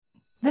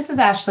This is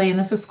Ashley, and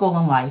this is School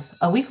and Life,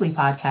 a weekly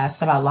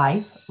podcast about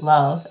life,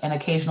 love, and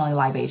occasionally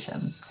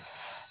libations.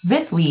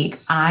 This week,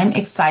 I'm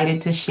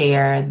excited to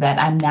share that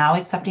I'm now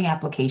accepting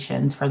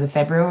applications for the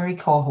February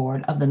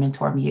cohort of the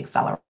Mentor Me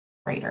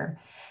Accelerator.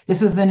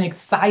 This is an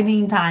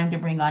exciting time to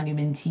bring on new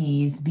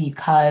mentees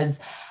because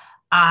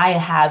I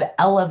have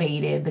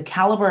elevated the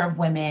caliber of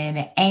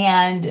women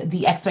and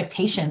the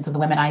expectations of the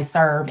women I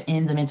serve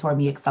in the Mentor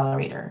Me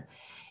Accelerator.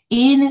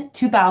 In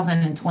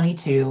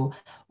 2022,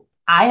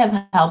 I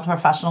have helped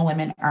professional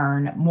women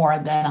earn more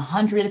than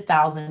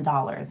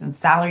 $100,000 in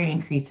salary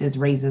increases,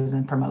 raises,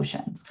 and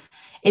promotions.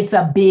 It's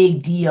a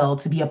big deal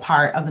to be a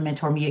part of the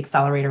Mentor Me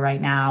Accelerator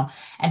right now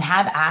and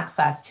have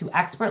access to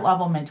expert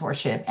level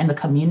mentorship and the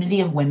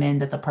community of women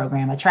that the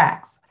program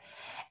attracts.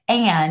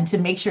 And to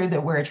make sure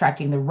that we're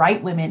attracting the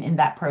right women in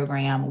that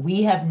program,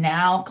 we have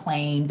now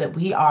claimed that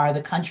we are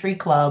the Country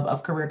Club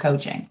of Career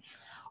Coaching.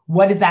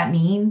 What does that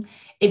mean?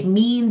 It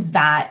means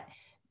that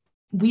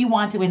we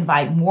want to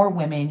invite more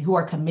women who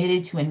are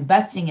committed to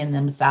investing in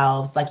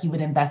themselves, like you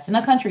would invest in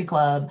a country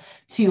club,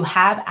 to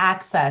have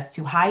access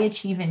to high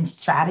achieving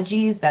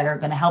strategies that are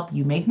going to help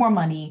you make more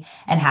money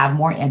and have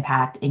more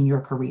impact in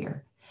your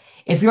career.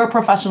 If you're a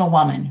professional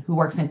woman who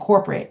works in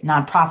corporate,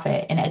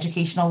 nonprofit, and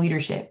educational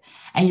leadership,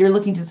 and you're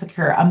looking to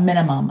secure a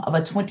minimum of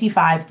a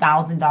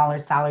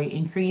 $25,000 salary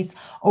increase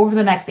over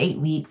the next 8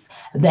 weeks,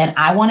 then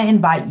I want to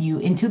invite you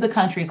into the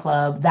country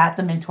club that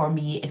the Mentor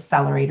Me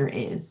Accelerator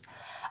is.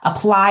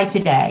 Apply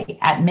today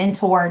at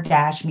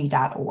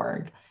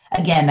mentor-me.org.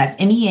 Again, that's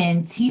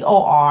mentor-me.org.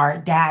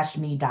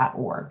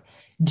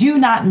 Do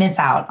not miss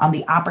out on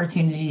the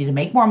opportunity to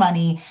make more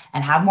money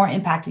and have more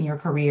impact in your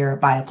career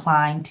by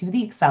applying to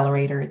the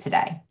accelerator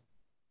today.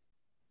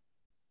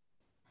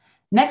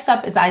 Next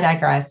up is I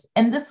Digress.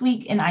 And this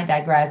week in I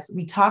Digress,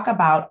 we talk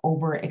about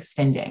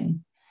overextending.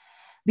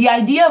 The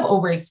idea of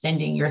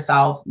overextending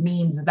yourself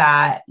means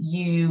that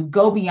you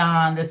go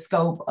beyond the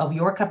scope of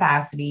your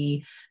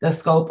capacity, the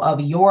scope of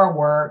your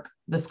work,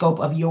 the scope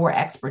of your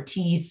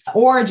expertise,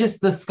 or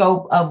just the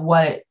scope of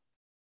what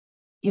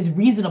is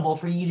reasonable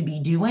for you to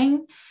be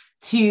doing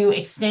to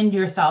extend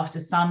yourself to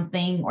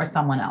something or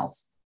someone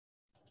else.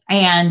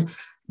 And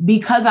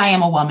because I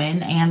am a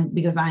woman and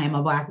because I am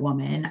a Black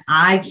woman,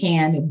 I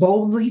can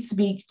boldly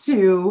speak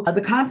to the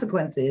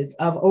consequences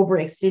of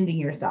overextending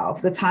yourself,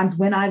 the times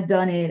when I've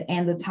done it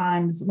and the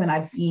times when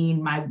I've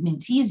seen my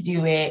mentees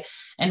do it,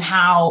 and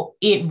how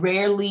it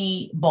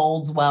rarely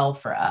bodes well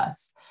for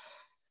us.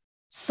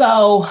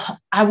 So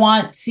I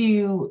want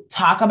to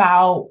talk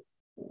about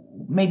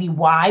maybe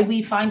why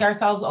we find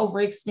ourselves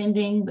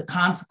overextending, the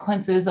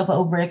consequences of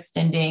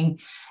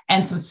overextending,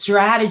 and some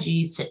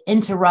strategies to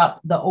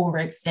interrupt the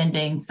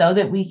overextending so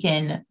that we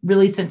can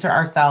really center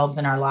ourselves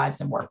in our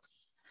lives and work.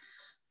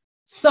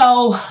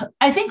 So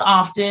I think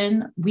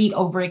often we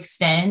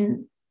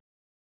overextend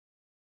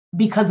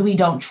because we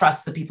don't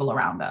trust the people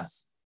around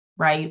us,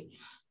 right?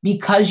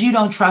 Because you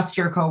don't trust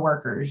your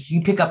coworkers,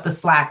 you pick up the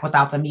slack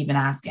without them even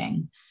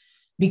asking.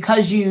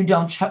 Because you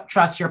don't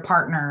trust your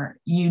partner,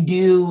 you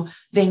do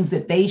things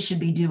that they should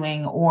be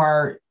doing,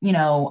 or,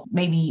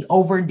 maybe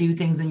overdo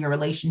things in your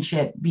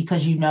relationship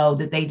because you know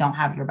that they don't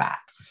have your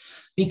back.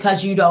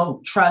 Because you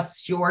don't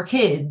trust your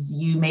kids,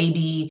 you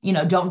maybe,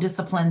 don't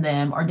discipline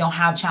them or don't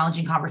have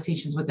challenging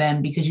conversations with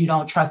them because you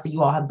don't trust that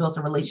you all have built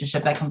a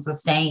relationship that can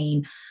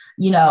sustain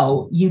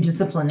you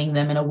disciplining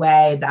them in a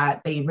way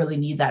that they really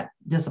need that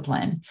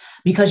discipline.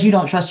 Because you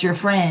don't trust your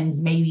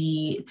friends,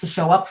 maybe to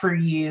show up for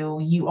you,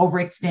 you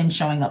overextend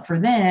showing up for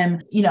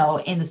them,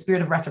 in the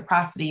spirit of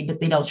reciprocity, but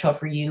they don't show up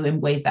for you in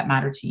ways that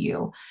matter to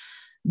you.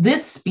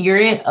 This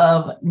spirit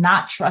of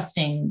not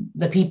trusting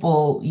the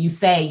people you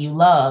say you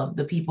love,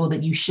 the people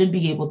that you should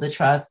be able to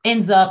trust,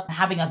 ends up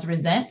having us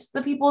resent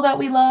the people that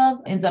we love,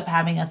 ends up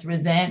having us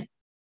resent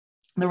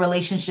the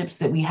relationships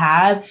that we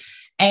have,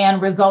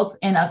 and results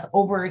in us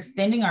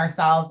overextending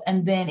ourselves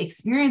and then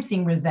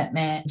experiencing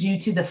resentment due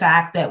to the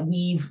fact that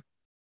we've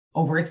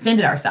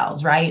overextended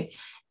ourselves, right?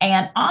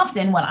 And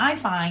often what I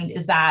find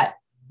is that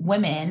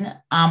women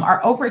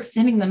are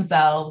overextending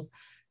themselves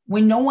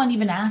when no one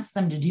even asks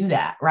them to do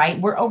that, right?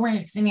 We're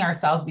overextending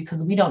ourselves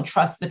because we don't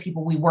trust the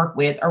people we work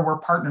with or we're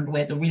partnered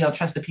with, or we don't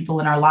trust the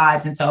people in our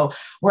lives. And so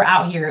we're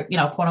out here,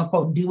 quote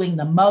unquote, doing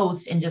the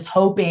most and just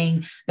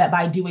hoping that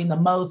by doing the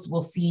most,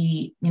 we'll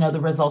see, the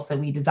results that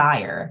we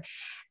desire.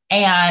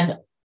 And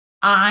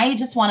I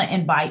just want to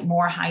invite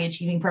more high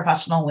achieving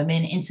professional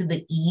women into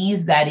the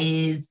ease that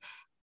is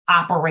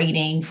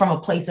operating from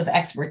a place of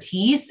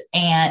expertise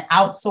and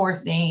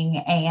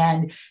outsourcing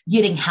and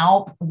getting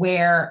help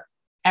wherever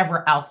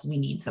else we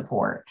need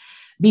support.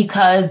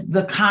 Because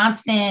the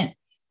constant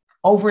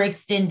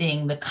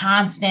overextending, the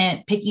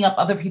constant picking up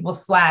other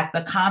people's slack,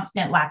 the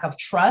constant lack of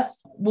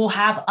trust will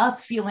have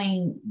us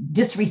feeling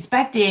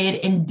disrespected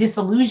and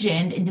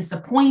disillusioned and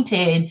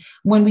disappointed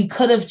when we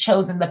could have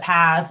chosen the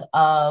path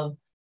of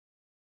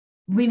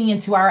leaning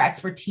into our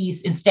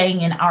expertise and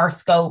staying in our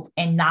scope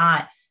and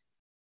not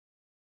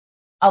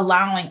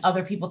allowing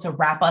other people to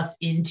wrap us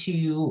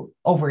into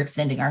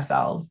overextending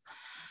ourselves.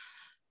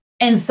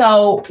 And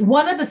so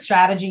one of the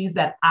strategies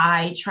that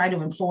I try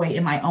to employ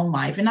in my own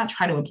life, and not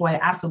try to employ,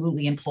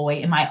 absolutely employ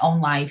in my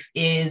own life,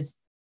 is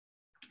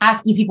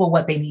asking people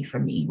what they need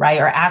from me, right?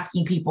 Or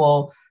asking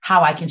people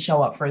how I can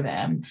show up for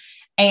them.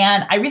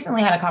 And I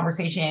recently had a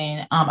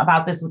conversation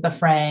about this with a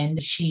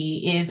friend.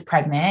 She is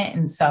pregnant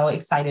and so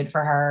excited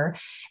for her.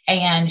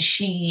 And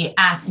she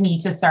asked me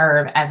to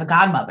serve as a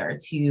godmother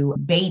to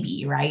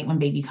baby, right? When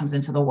baby comes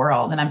into the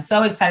world. And I'm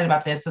so excited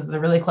about this. This is a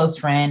really close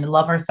friend. I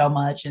love her so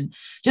much and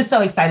just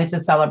so excited to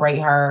celebrate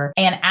her.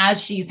 And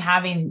as she's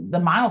having the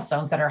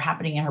milestones that are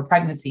happening in her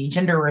pregnancy,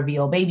 gender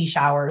reveal, baby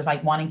showers,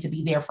 like wanting to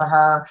be there for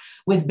her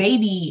with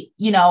baby,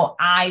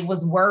 I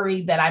was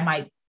worried that I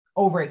might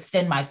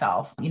overextend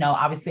myself.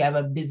 Obviously I have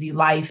a busy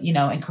life,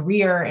 and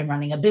career and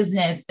running a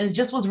business. And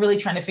just was really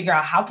trying to figure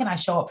out, how can I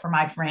show up for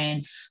my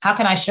friend? How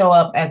can I show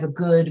up as a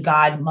good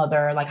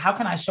godmother? Like, how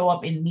can I show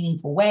up in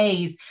meaningful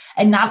ways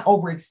and not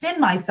overextend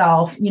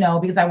myself,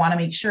 because I want to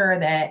make sure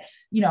that,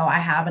 I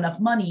have enough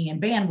money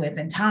and bandwidth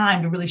and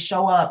time to really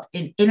show up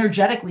and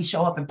energetically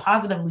show up and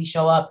positively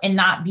show up and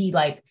not be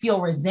like, feel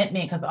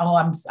resentment because,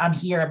 I'm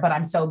here, but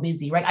I'm so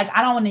busy, right?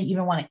 I don't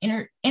even want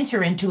to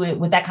enter into it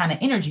with that kind of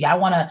energy. I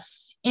want to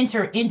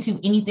enter into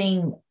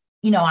anything,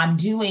 I'm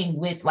doing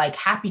with like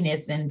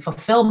happiness and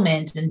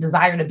fulfillment and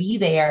desire to be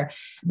there.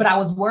 But I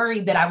was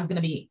worried that I was going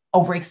to be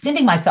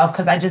overextending myself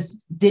because I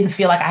just didn't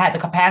feel like I had the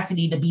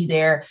capacity to be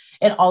there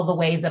in all the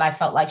ways that I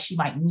felt like she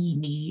might need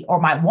me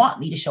or might want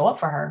me to show up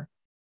for her.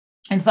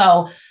 And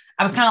so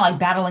I was kind of like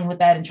battling with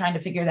that and trying to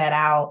figure that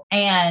out.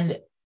 And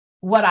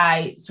what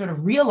I sort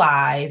of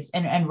realized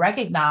and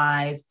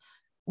recognized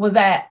was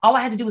that all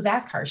I had to do was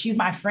ask her. She's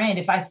my friend.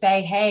 If I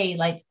say, hey,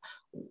 like,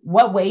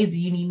 what ways do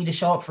you need me to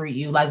show up for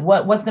you? Like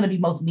what's going to be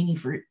most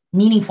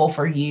meaningful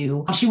for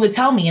you? She would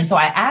tell me. And so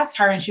I asked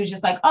her and she was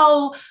just like,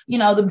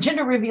 the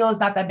gender reveal is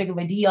not that big of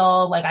a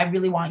deal. Like, I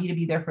really want you to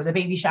be there for the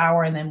baby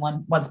shower. And then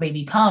once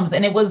baby comes,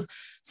 and it was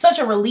such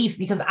a relief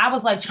because I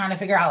was like trying to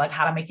figure out like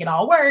how to make it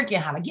all work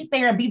and how to get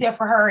there and be there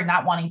for her and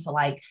not wanting to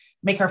like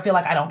make her feel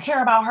like I don't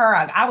care about her.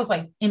 I was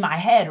like in my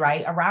head,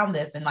 right, around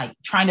this and like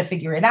trying to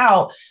figure it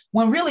out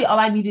when really all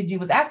I needed to do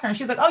was ask her. And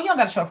she was like, oh, you don't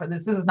got to show up for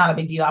this. This is not a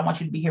big deal. I want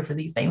you to be here for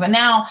these things. And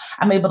now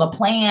I'm able to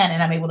plan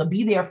and I'm able to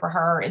be there for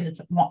her in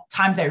the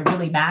times that it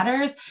really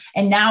matters.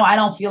 And now I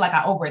don't feel like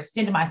I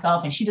overextended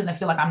myself and she doesn't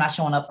feel like I'm not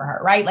showing up for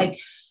her, right? Like,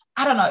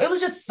 I don't know. It was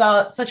just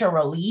such a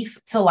relief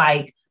to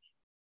like,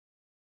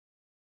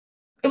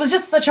 it was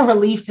just such a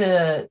relief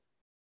to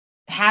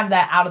have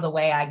that out of the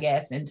way, I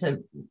guess, and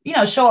to,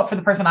 show up for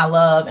the person I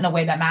love in a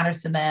way that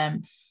matters to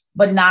them,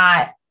 but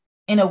not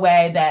in a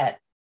way that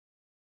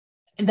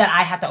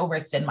I have to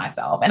overextend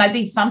myself. And I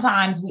think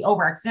sometimes we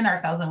overextend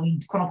ourselves and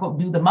we quote unquote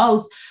do the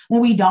most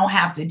when we don't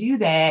have to do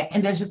that.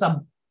 And there's just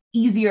a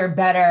easier,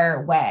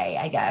 better way,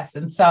 I guess.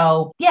 And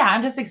so, yeah,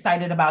 I'm just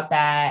excited about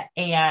that.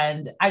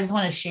 And I just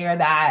want to share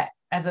that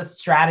as a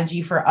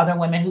strategy for other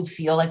women who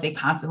feel like they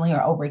constantly are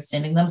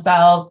overextending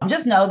themselves.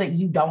 Just know that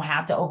you don't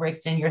have to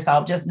overextend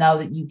yourself. Just know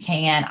that you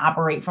can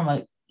operate from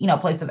a,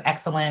 place of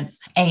excellence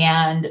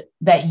and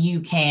that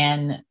you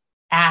can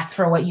ask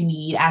for what you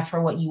need, ask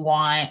for what you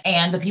want.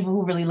 And the people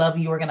who really love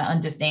you are going to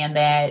understand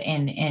that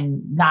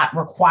and not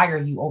require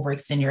you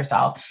overextend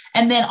yourself.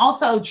 And then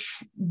also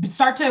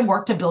start to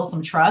work to build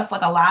some trust.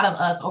 Like a lot of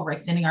us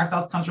overextending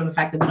ourselves comes from the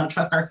fact that we don't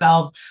trust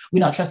ourselves. We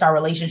don't trust our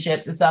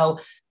relationships. And so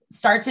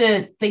start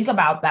to think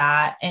about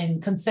that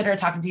and consider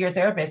talking to your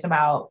therapist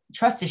about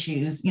trust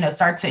issues,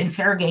 start to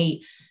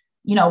interrogate,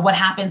 what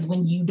happens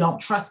when you don't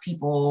trust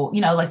people,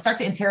 like start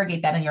to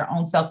interrogate that in your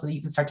own self so that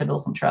you can start to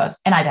build some trust.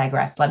 And I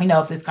digress. Let me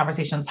know if this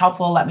conversation is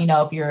helpful. Let me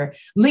know if you're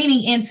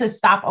leaning into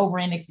stop over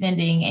and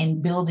extending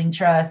and building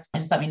trust.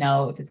 And just let me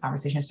know if this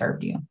conversation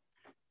served you.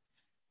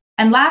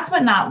 And last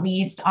but not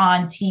least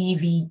on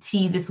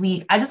TVT this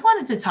week, I just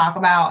wanted to talk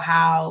about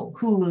how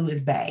Hulu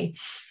is bae.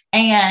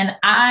 And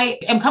I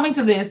am coming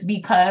to this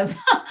because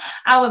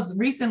I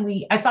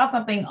saw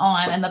something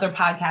on another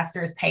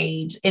podcaster's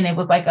page and it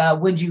was like a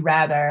would you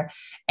rather.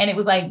 And it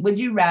was like, would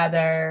you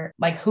rather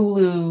like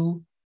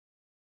Hulu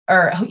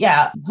or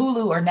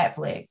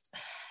Netflix?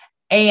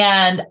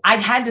 And I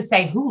had to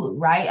say Hulu,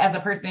 right? As a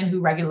person who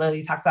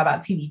regularly talks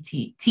about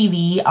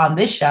TV on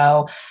this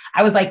show,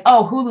 I was like,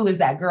 oh, Hulu is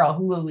that girl.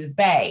 Hulu is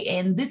bae.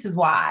 And this is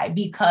why,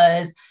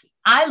 because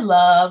I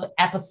love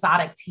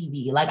episodic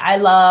TV. Like I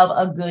love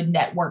a good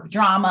network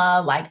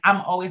drama. Like I'm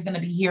always going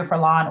to be here for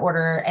Law and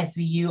Order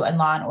SVU and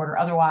Law and Order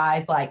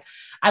otherwise. Like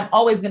I'm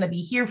always going to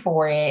be here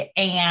for it.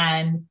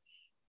 And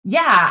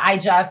yeah, I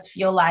just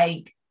feel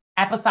like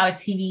episodic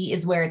TV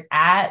is where it's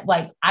at.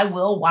 Like I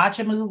will watch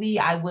a movie.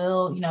 I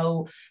will,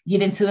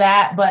 get into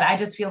that. But I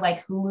just feel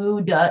like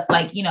Hulu does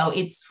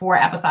it's for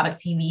episodic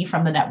TV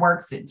from the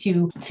networks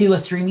to a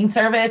streaming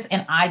service.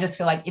 And I just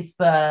feel like it's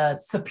the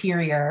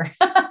superior,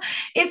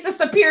 it's the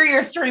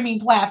superior streaming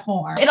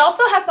platform. It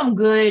also has some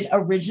good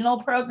original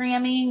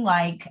programming.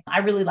 Like I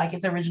really like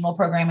its original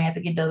programming. I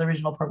think it does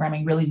original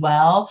programming really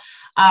well.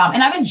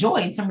 And I've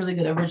enjoyed some really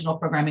good original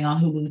programming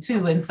on Hulu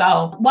too. And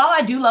so while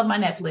I do love my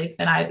Netflix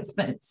and I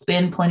spend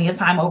spend plenty of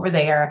time over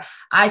there.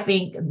 I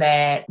think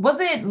that,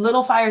 was it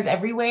Little Fires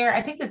Everywhere?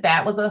 I think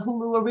that was a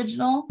Hulu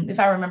original, if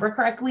I remember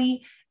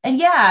correctly. And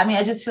yeah, I mean,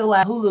 I just feel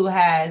like Hulu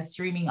has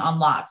streaming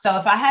unlocked. So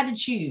if I had to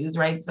choose,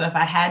 right? So if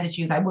I had to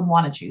choose, I wouldn't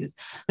want to choose,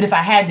 but if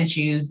I had to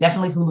choose,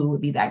 definitely Hulu would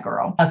be that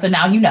girl. So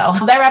now you know.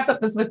 That wraps up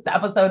this week's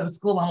episode of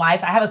School and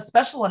Life. I have a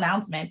special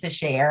announcement to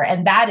share,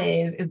 and that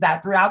is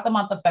that throughout the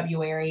month of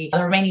February,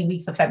 the remaining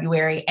weeks of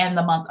February and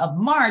the month of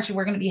March,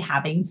 we're going to be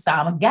having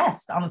some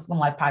guests on the School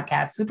and Life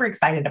podcast. Super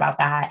excited about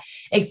that.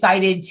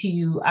 Excited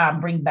to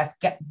bring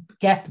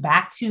guests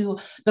back to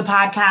the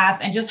podcast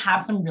and just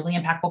have some really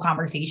impactful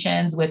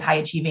conversations with high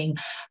achieving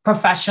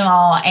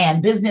professional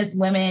and business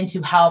women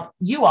to help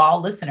you all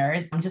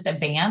listeners just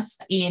advance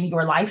in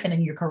your life and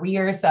in your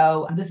career.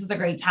 So this is a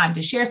great time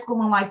to share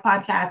School and Life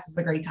podcast. It's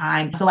a great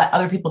time to let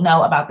other people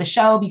know about the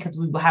show, because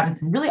we will have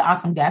some really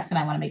awesome guests, and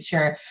I want to make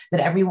sure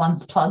that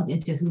everyone's plugged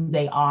into who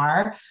they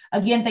are.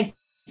 Again, thanks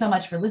so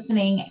much for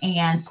listening,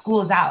 and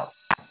school is out.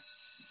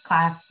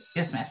 Class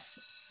dismissed.